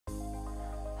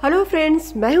Hello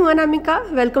friends, मैं हूं Anamika.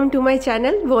 Welcome to my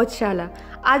channel Bhojshala.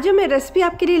 आज जो मैं रेसिपी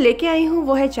आपके लिए लेके आई हूं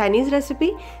वो है चाइनीज़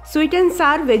रेसिपी स्वीट एंड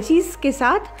सार वेजीज के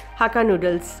साथ हाका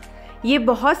नूडल्स। ये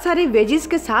बहुत सारे वेजीज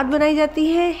के साथ बनाई जाती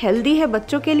है, हेल्दी है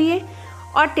बच्चों के लिए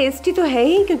और टेस्टी तो है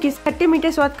ही क्योंकि खट्टे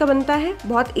मीठे स्वाद का बनता है।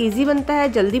 बहुत इजी बनता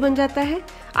है, जल्दी बन जाता है।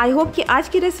 आई होप कि आज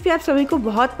की रेसिपी आप सभी को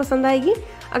बहुत पसंद आएगी।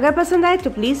 अगर पसंद आए तो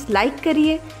प्लीज़ लाइक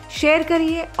करिए, शेयर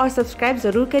करिए और सब्सक्राइब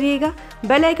ज़रूर करिएगा।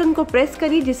 बेल आइकन को प्रेस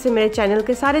करिए जिससे मेरे चैनल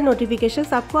के सारे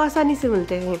नोटिफिकेशंस आपको आसानी से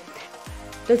मिलते रहें।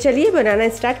 तो चलिए बनाना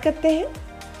स्टार्ट करते हैं।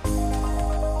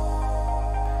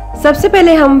 सबसे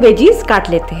पहले हम वेजीज काट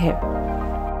लेते हैं।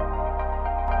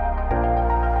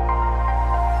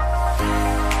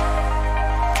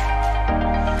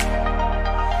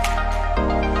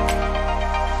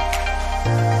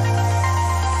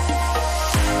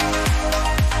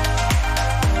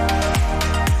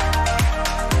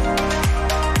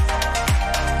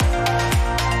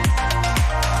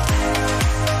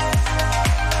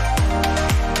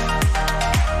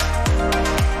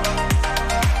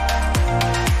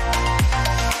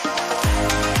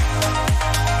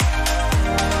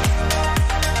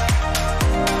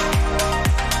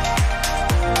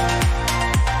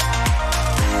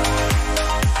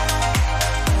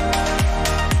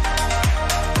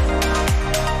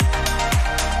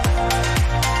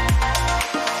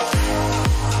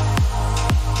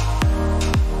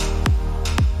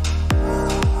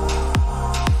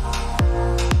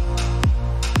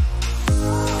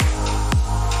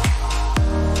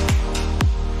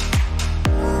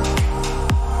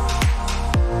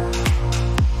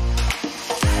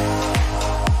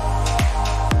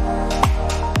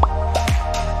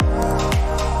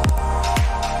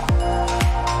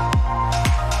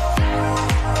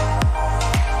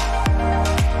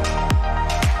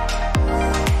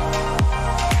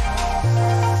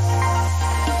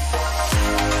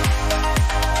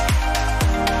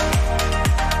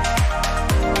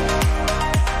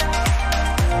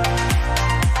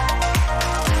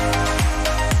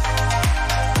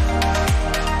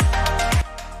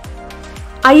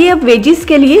 आइए अब वेजीज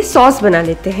के लिए सॉस बना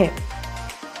लेते हैं।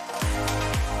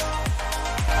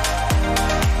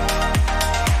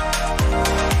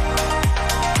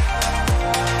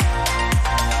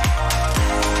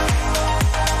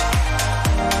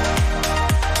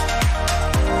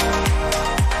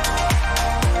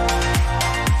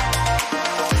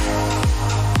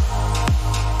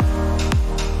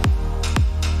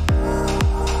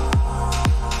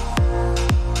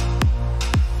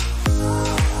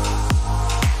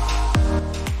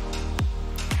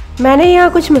 मैंने यहाँ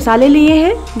कुछ मसाले लिए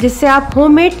हैं जिससे आप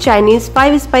होममेड चाइनीज़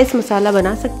 5 स्पाइस मसाला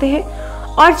बना सकते हैं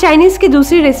और चाइनीज़ की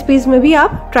दूसरी रेसिपीज में भी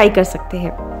आप ट्राई कर सकते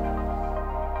हैं।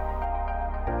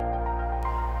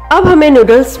 अब हमें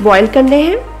नूडल्स बॉईल करने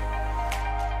हैं।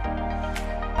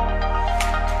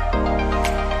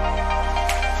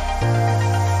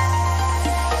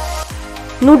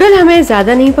 नूडल हमें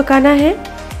ज़्यादा नहीं पकाना है,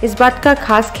 इस बात का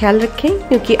खास ख्याल रखें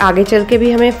क्योंकि आगे चल के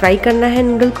भी हमें फ्राई करना है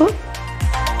नूडल को।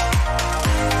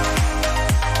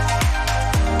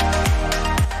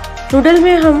 नूडल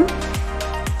में हम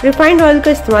रिफाइंड ऑयल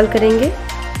का इस्तेमाल करेंगे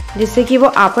जिससे कि वो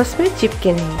आपस में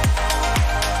चिपके नहीं।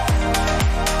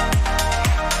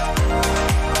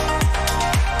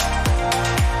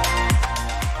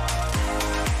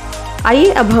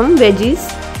 आइए अब हम वेजीज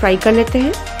फ्राई कर लेते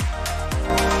हैं।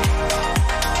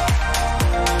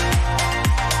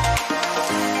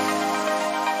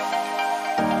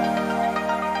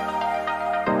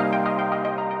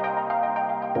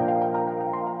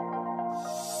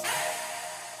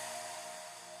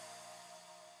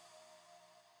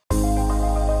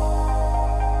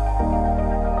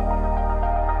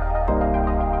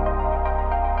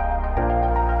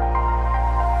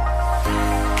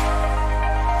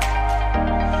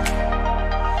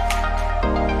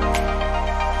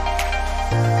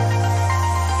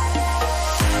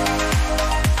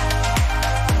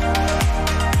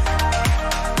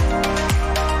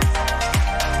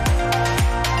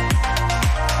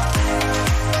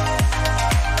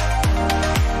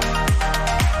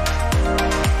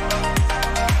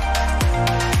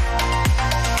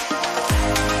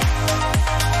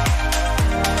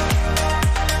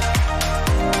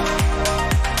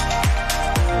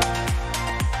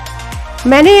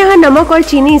 मैंने यहाँ नमक और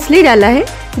चीनी इसलिए डाला है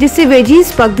जिससे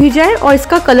वेजीज पक भी जाए और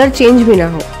इसका कलर चेंज भी ना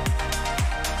हो।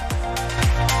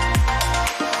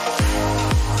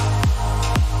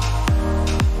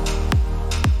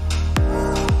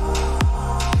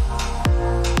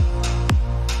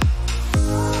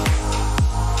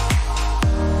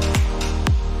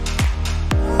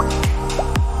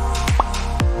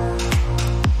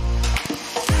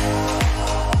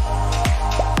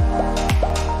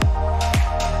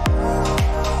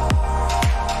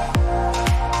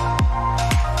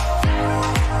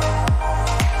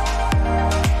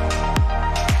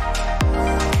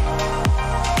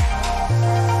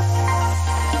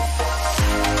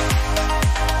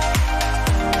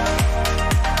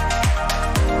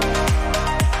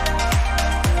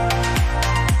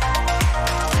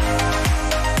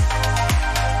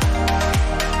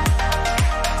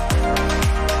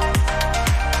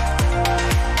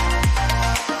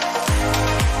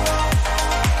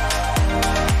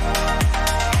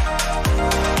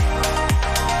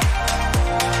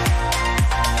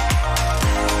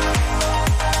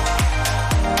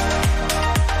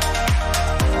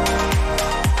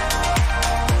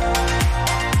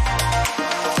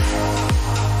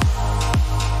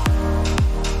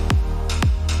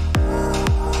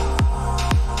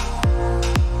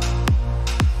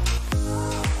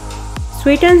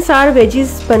 स्वीट एंड सार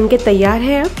वेजीज बन के तैयार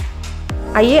है।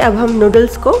 अब आइए अब हम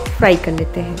नूडल्स को फ्राई कर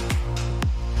लेते हैं।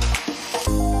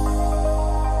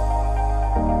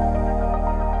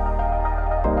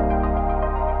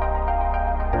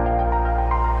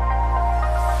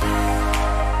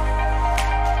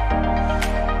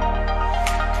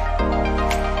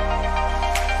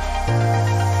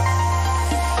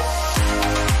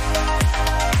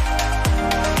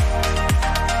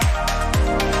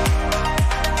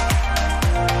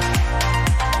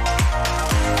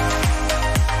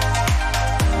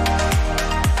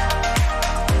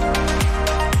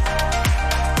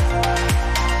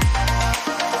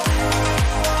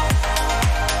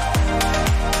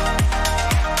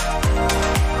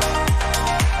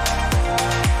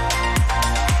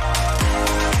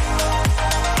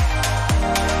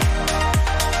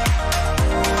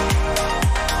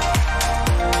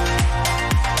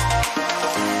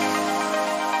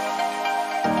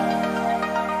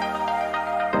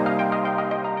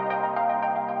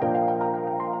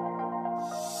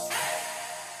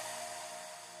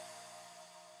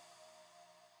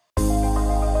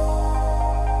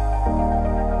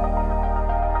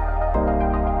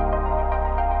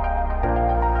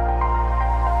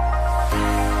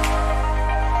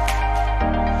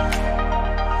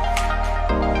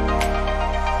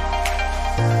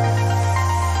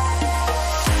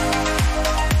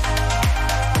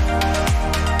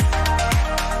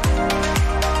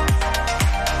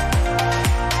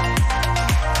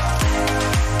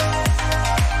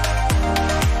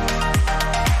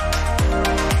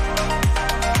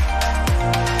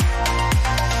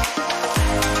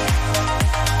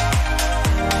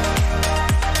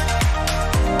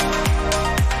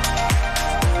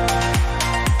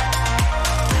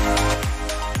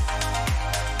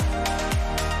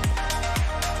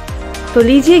 तो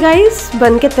लीजिए गाइस,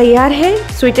 बन के तैयार है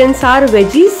स्वीट एंड सार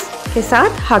वेजीज के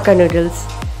साथ हाक्का नूडल्स।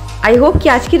 आई होप कि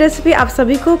आज की रेसिपी आप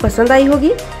सभी को पसंद आई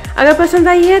होगी। अगर पसंद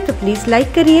आई है तो प्लीज़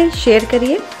लाइक करिए, शेयर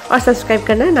करिए और सब्सक्राइब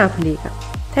करना ना भूलिएगा।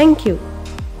 Thank you.